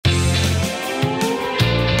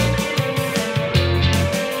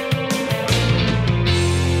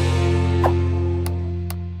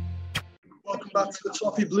the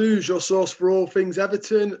Toffee Blues, your source for all things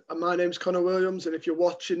Everton. And my name's Connor Williams, and if you're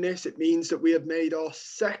watching this, it means that we have made our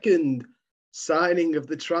second signing of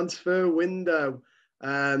the transfer window.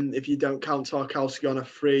 If you don't count Tarkowski on a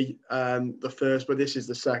free, the first, but this is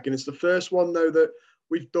the second. It's the first one, though, that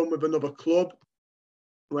we've done with another club,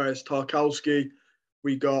 whereas Tarkowski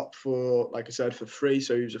we got for, like I said, for free,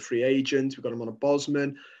 so he was a free agent. We got him on a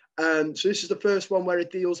Bosman. So this is the first one where a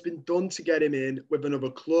deal's been done to get him in with another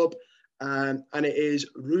club. And it is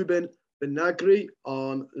Ruben Vinagre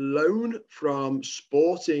on loan from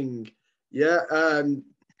Sporting. Yeah, an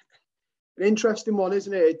interesting one,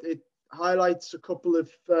 isn't it? It highlights a couple of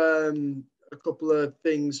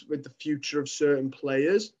things with the future of certain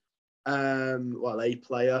players. A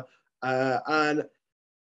player, and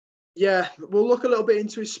yeah, we'll look a little bit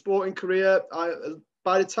into his sporting career.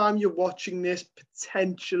 By the time you're watching this,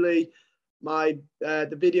 potentially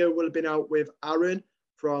the video will have been out with Aaron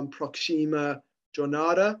from Proxima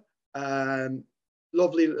Jornada.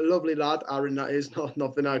 Lovely lad, Aaron, that is,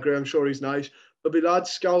 not Vinagre. I'm sure he's nice. Lovely lad,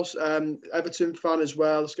 Scouse, Everton fan as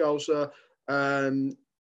well, Scouser.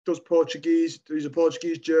 Does Portuguese. He's a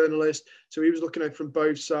Portuguese journalist. So he was looking at it from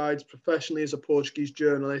both sides, professionally as a Portuguese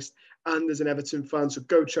journalist and as an Everton fan. So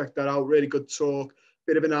go check that out. Really good talk.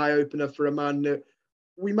 Bit of an eye-opener for a man that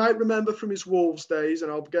we might remember from his Wolves days,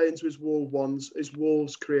 and I'll get into his Wolves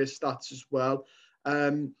career stats as well.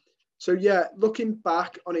 So yeah, looking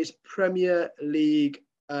back on his Premier League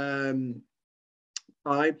time,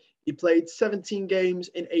 he played 17 games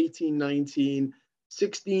in 18-19,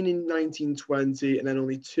 16 in 19-20, and then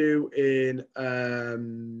only 2 in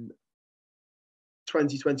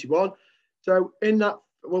 2021. So in that,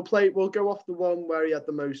 we'll go off the one where he had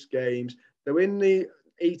the most games. So in the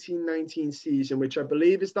 18-19 season, which I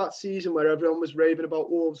believe is that season where everyone was raving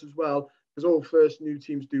about Wolves as well, because all first new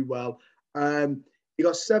teams do well. He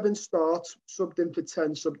got 7 starts, subbed in for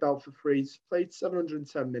 10, subbed out for 3, played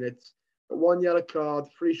 710 minutes, got 1 yellow card,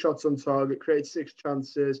 3 shots on target, created 6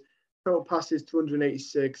 chances, total passes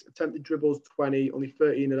 286, attempted dribbles 20, only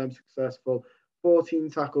 13 of them successful, 14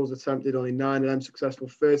 tackles attempted, only 9 of them successful,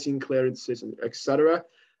 13 clearances, etc.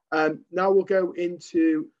 Now we'll go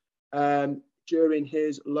into during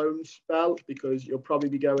his loan spell, because you'll probably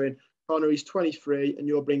be going, Connor, he's 23 and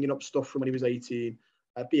you're bringing up stuff from when he was 18.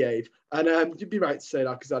 Behave. And you'd be right to say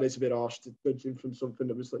that, because that is a bit harsh to judge him from something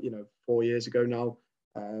that was, 4 years ago now.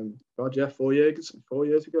 4 years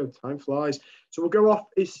ago. Time flies. So we'll go off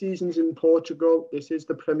his seasons in Portugal. This is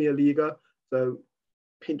the Premier Liga, so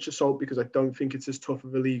pinch of salt, because I don't think it's as tough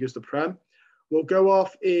of a league as the Prem. We'll go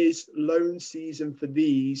off his loan season for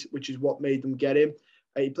these, which is what made them get him.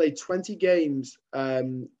 He played 20 games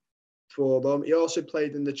for them. He also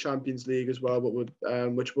played in the Champions League as well, but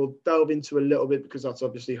which we'll delve into a little bit, because that's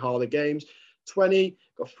obviously harder games. 20,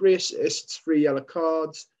 got 3 assists, 3 yellow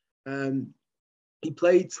cards. He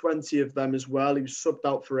played 20 of them as well. He was subbed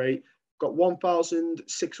out for 8, got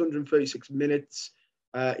 1,636 minutes.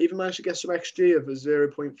 Even managed to get some XG of a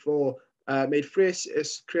 0.4. Made 3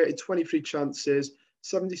 assists, created 23 chances,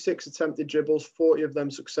 76 attempted dribbles, 40 of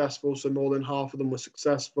them successful, so more than half of them were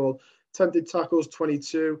successful. Attempted tackles,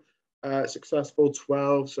 22, successful,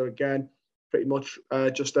 12. So again, pretty much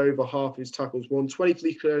just over half his tackles won.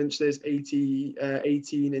 23 clearances, 18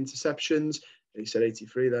 interceptions. He said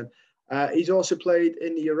 83 then. He's also played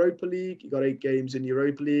in the Europa League. He got 8 games in the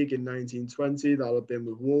Europa League in 19-20. That'll have been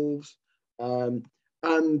with Wolves.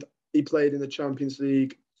 And he played in the Champions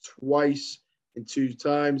League twice in 2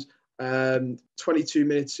 times. 22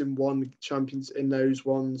 minutes in one Champions in those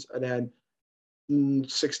ones, and then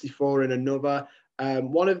 64 in another.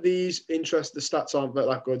 One of these, the stats aren't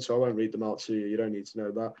that good, so I won't read them out to you. You don't need to know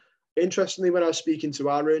that. Interestingly, when I was speaking to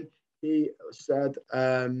Aaron, he said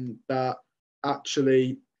that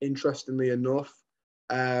actually, interestingly enough,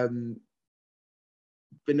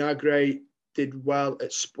 Vinagre did well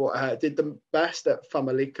at did the best at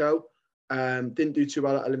Famalicão. Didn't do too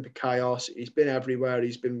well at Olympiacos. He's been everywhere.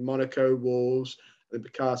 He's been Monaco, Wolves,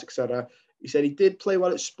 Olympiacos, etc. He said he did play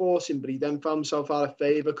well at Sporting, but he then found himself out of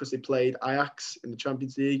favour because they played Ajax in the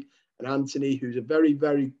Champions League, and Anthony, who's a very,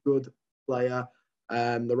 very good player,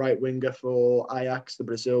 the right winger for Ajax, the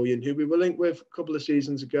Brazilian, who we were linked with a couple of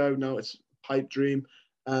seasons ago. Now it's a pipe dream.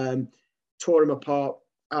 Tore him apart,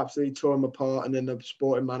 absolutely tore him apart, and then the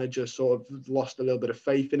Sporting manager sort of lost a little bit of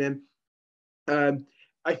faith in him.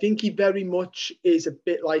 I think he very much is a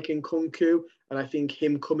bit like Nkunku, and I think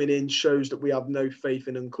him coming in shows that we have no faith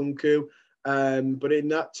in Nkunku. But in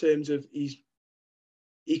that terms of he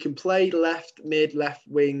can play left mid, left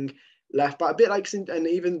wing, left back, a bit like, and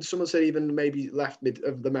even someone said even maybe left mid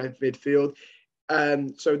of the midfield.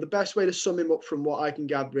 So the best way to sum him up from what I can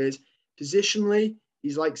gather is Positionally,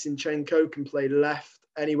 he's like Zinchenko, can play left,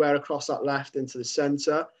 anywhere across that left into the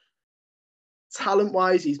centre.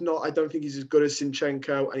 Talent-wise, he's not. I don't think he's as good as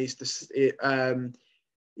Zinchenko, and he's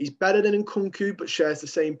better than Nkunku, but shares the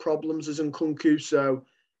same problems as Nkunku. So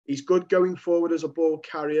he's good going forward as a ball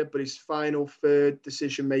carrier, but his final third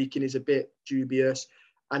decision-making is a bit dubious,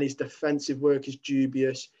 and his defensive work is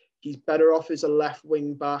dubious. He's better off as a left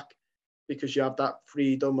wing back because you have that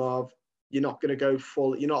freedom of you're not going to go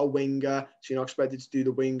full. You're not a winger, so you're not expected to do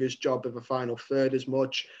the winger's job of a final third as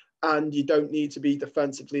much. And you don't need to be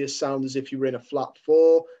defensively as sound as if you were in a flat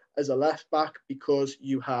four as a left back because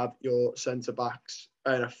you have your centre backs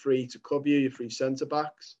and are free to cover you, your free centre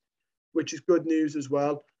backs, which is good news as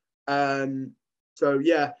well. So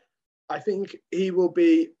yeah, I think he will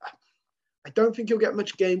be. I don't think he'll get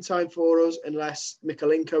much game time for us unless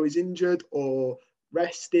Mykolenko is injured or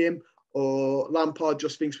rest him, or Lampard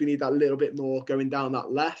just thinks we need that little bit more going down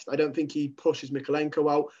that left. I don't think he pushes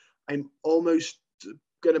Mykolenko out. I'm almost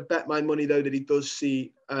going to bet my money, though, that he does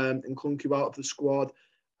see Nkunku out of the squad.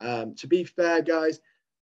 To be fair, guys,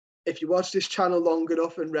 if you watch this channel long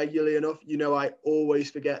enough and regularly enough, you know I always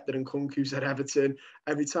forget that Nkunku's at Everton.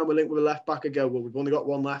 Every time we link with a left back, I go, well, we've only got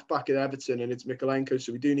one left back at Everton, and it's Mykolenko,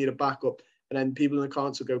 so we do need a backup. And then people in the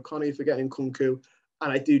comments will go, Conor, you're forgetting Nkunku.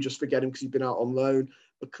 And I do just forget him because he's been out on loan.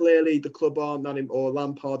 But clearly the club aren't that, or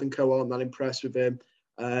Lampard and co aren't that impressed with him.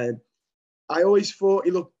 I always thought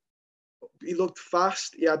he looked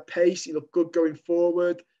fast, he had pace, he looked good going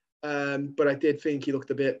forward. But I did think he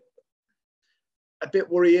looked a bit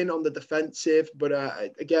worrying on the defensive. But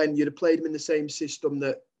again, you'd have played him in the same system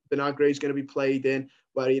that Vinagre is going to be played in,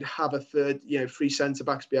 where he'd have a third, three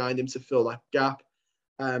centre-backs behind him to fill that gap.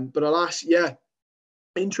 But alas, yeah,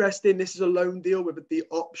 interesting. This is a loan deal with the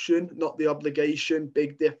option, not the obligation.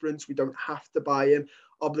 Big difference. We don't have to buy him.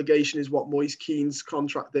 Obligation is what Moise Keane's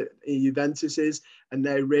contract at Juventus is, and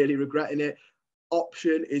they're really regretting it.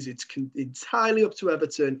 Option is it's entirely up to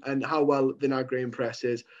Everton and how well Vinagre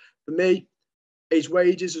impresses. For me, his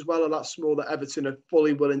wages as well are that small that Everton are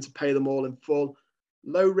fully willing to pay them all in full.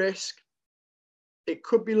 Low risk. It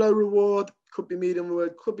could be low reward, could be medium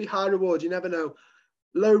reward, could be high reward. You never know.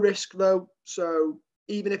 Low risk though, so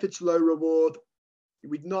even if it's low reward,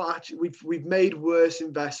 we've made worse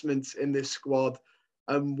investments in this squad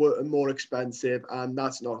and more expensive, and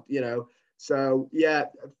that's not, So yeah,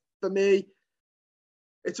 for me,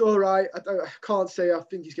 it's all right. I can't say I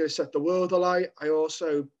think he's going to set the world alight. I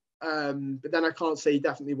also, but then I can't say he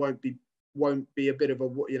definitely won't be a bit of a,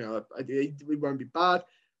 he won't be bad.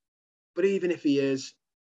 But even if he is,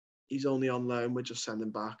 he's only on loan. We'll just send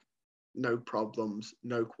him back. No problems,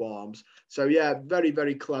 no qualms. So yeah, very,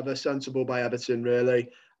 very clever, sensible by Everton, really.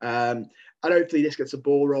 And hopefully this gets a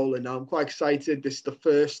ball rolling now. I'm quite excited. This is the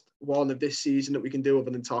first one of this season that we can do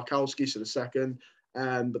other than Tarkowski, so the second.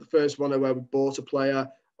 But the first one where we bought a player,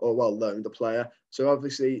 or loaned a player. So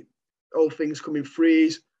obviously all things come in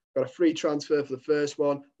threes. Got a free transfer for the first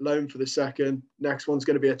one, loan for the second. Next one's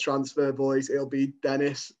going to be a transfer, boys. It'll be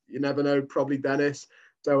Dennis. You never know, probably Dennis.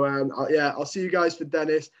 So, I'll see you guys for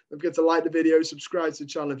Dennis. Don't forget to like the video, subscribe to the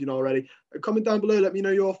channel if you're not already. Comment down below, let me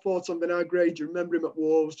know your thoughts on Vinagre. Do you remember him at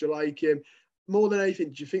Wolves? Do you like him? More than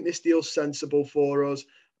anything, do you think this deal's sensible for us?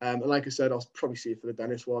 And like I said, I'll probably see you for the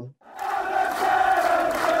Dennis one.